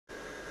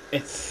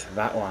It's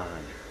that one.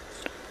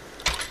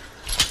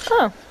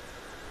 Oh.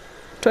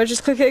 Do I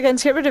just click it again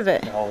to get rid of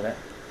it? Hold it.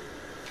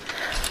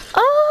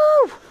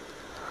 Oh!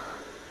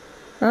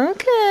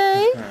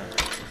 Okay.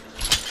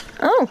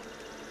 Oh.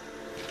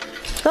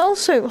 That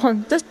also,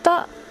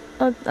 that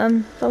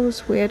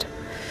was weird.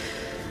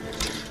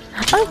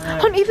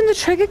 Oh, even the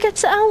trigger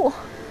gets it out.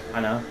 I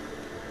know.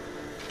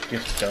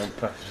 Just don't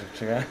press the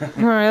trigger.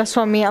 Alright, that's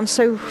what I mean. I'm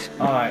so...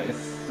 Alright,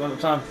 I'm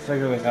trying to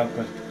figure this out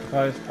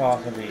because it's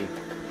part of the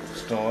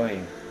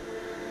story.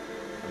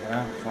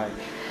 Yeah, like...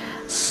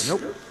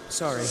 Nope,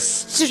 sorry.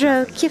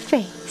 Stroke your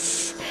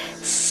face.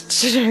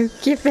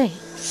 Stroke your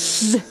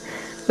face.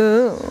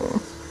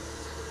 Oh.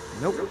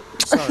 Nope,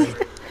 sorry.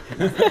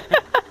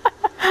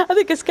 I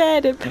think I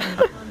scared him.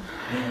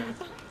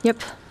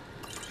 Yep.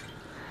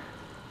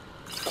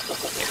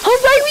 Oh,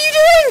 right, what are you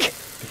doing?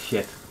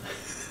 Shit.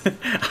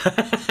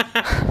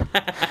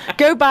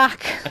 Go back.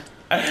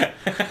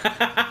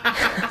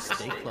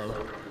 Stay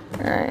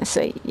close.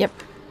 So, yep.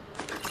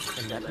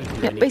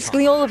 Yep,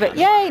 basically all of it.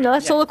 Yay, now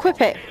let's all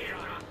equip it.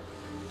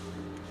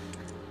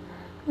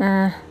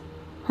 Well,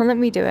 let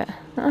me do it.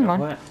 Hang on.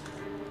 What?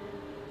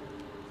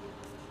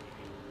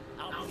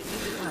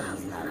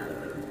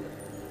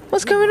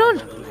 What's going on?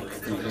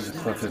 This is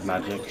equipped with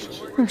magic.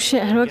 Oh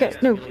shit, how do I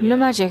get... No, no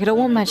magic. I don't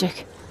want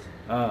magic.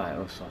 Alright,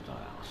 we'll sort that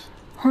out.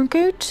 I'll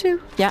go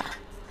to... Yeah.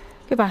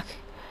 Go back.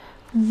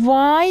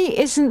 Why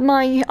isn't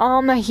my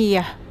armor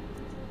here?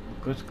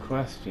 Good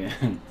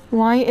question.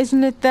 Why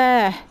isn't it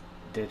there?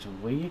 Did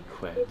we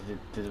equip?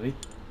 Did we?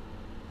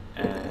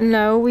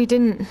 No, we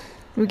didn't.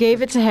 We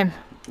gave it to him.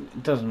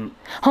 It doesn't.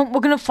 We're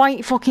gonna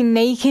fight fucking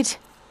naked.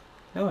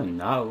 No,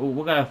 no,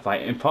 we're gonna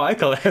fight in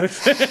particles.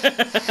 Isn't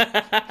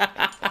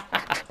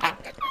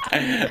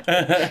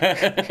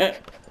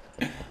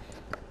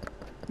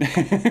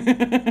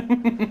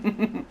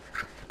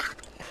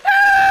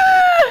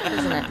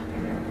it?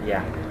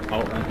 Yeah.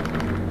 Oh.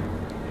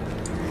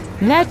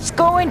 Let's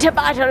go into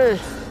battle.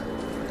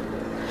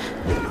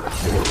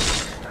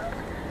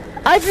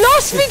 I've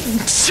lost my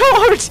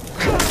sword.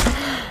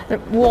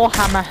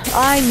 Warhammer.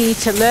 I need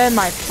to learn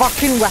my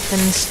fucking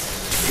weapons.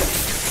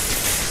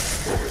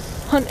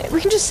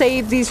 We can just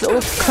save these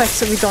little clips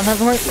that we've done,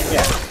 haven't we?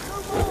 Yeah.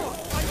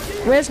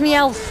 Where's me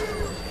health?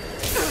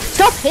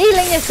 Stop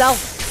healing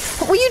yourself!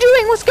 What are you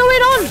doing? What's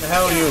going on? What the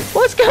hell are you?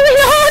 What's going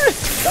on?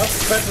 Stop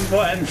pressing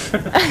buttons.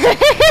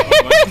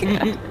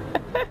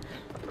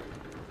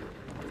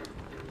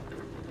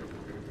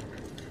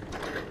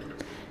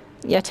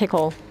 Yeah, take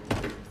all.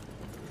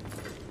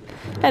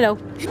 Hello.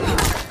 Why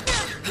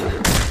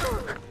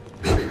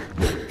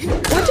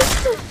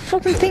does the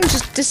fucking thing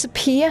just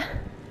disappear?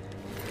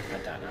 I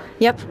don't know.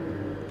 Yep.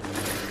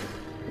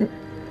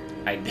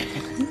 I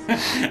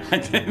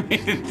didn't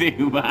mean to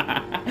do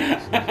that.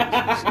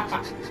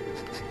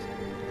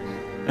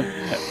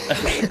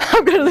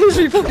 I'm gonna lose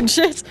my fucking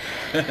shit.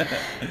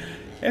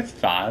 It's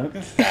fine, we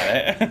can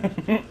sell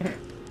it.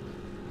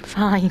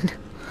 Fine.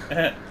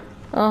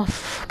 Oh,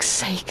 fuck's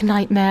sake,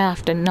 nightmare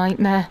after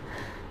nightmare.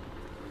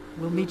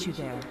 We'll meet you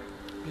there.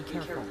 Be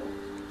careful.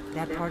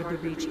 That part of the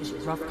Reach is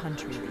rough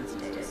country these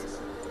days.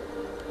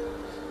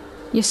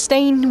 You're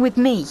staying with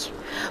me.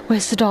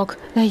 Where's the dog?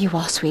 There you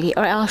are, sweetie.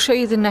 Alright, I'll show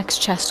you the next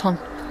chest, hon.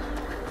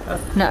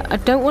 No, I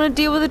don't want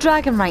to deal with the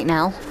dragon right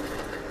now.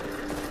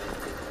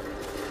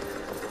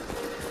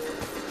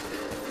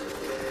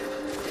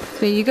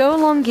 So you go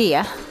along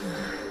here.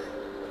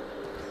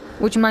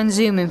 Would you mind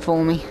zooming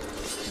for me?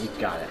 You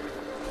got it.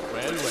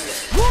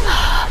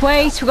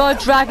 Wait, we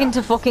got a dragon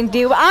to fucking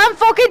deal with. I'm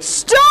fucking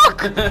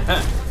stuck!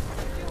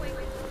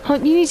 You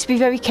need to be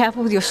very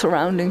careful with your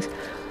surroundings.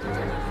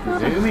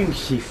 Zooming,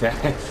 she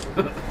says.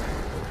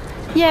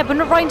 Yeah, but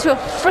not right into a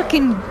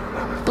freaking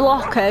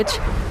blockhead.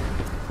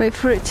 Wait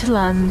for it to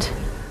land.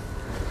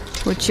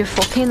 Would you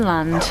fucking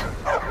land?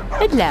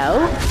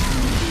 Hello?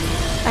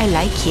 I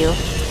like you.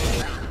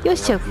 You're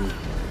so...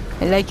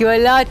 I like you a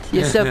lot.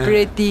 You're so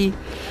pretty.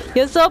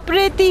 You're so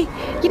pretty.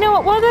 You know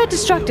what? While they're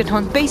distracted,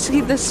 hon,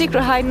 basically the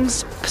secret hiding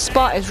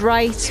spot is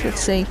right.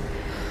 Let's see.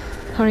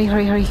 Hurry,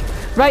 hurry, hurry.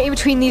 Right in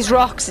between these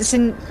rocks. It's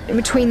in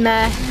between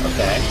there.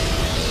 Okay.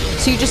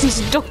 So you just need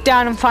to duck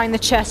down and find the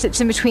chest.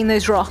 It's in between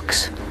those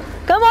rocks.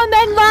 Come on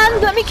then,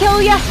 land. Let me kill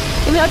you.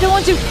 I mean, I don't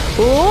want to.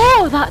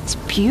 Oh, that's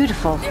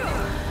beautiful.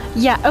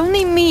 Yeah,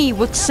 only me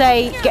would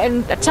say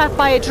getting attacked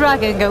by a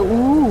dragon and go,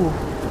 ooh.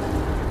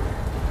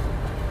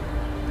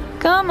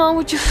 Come on,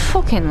 would you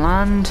fucking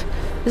land?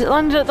 Is it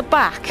landed at the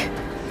back?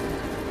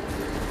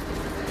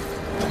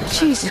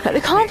 Jesus Christ,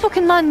 they can't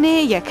fucking land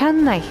near you,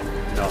 can they?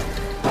 No.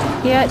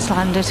 Yeah, it's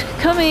landed.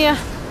 Come here.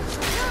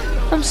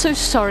 I'm so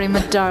sorry,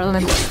 my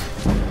darling.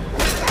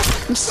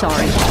 I'm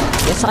sorry.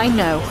 Yes, I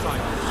know.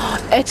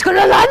 It's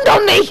gonna land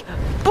on me!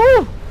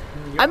 Boo!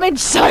 I'm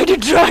inside a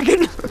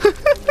dragon!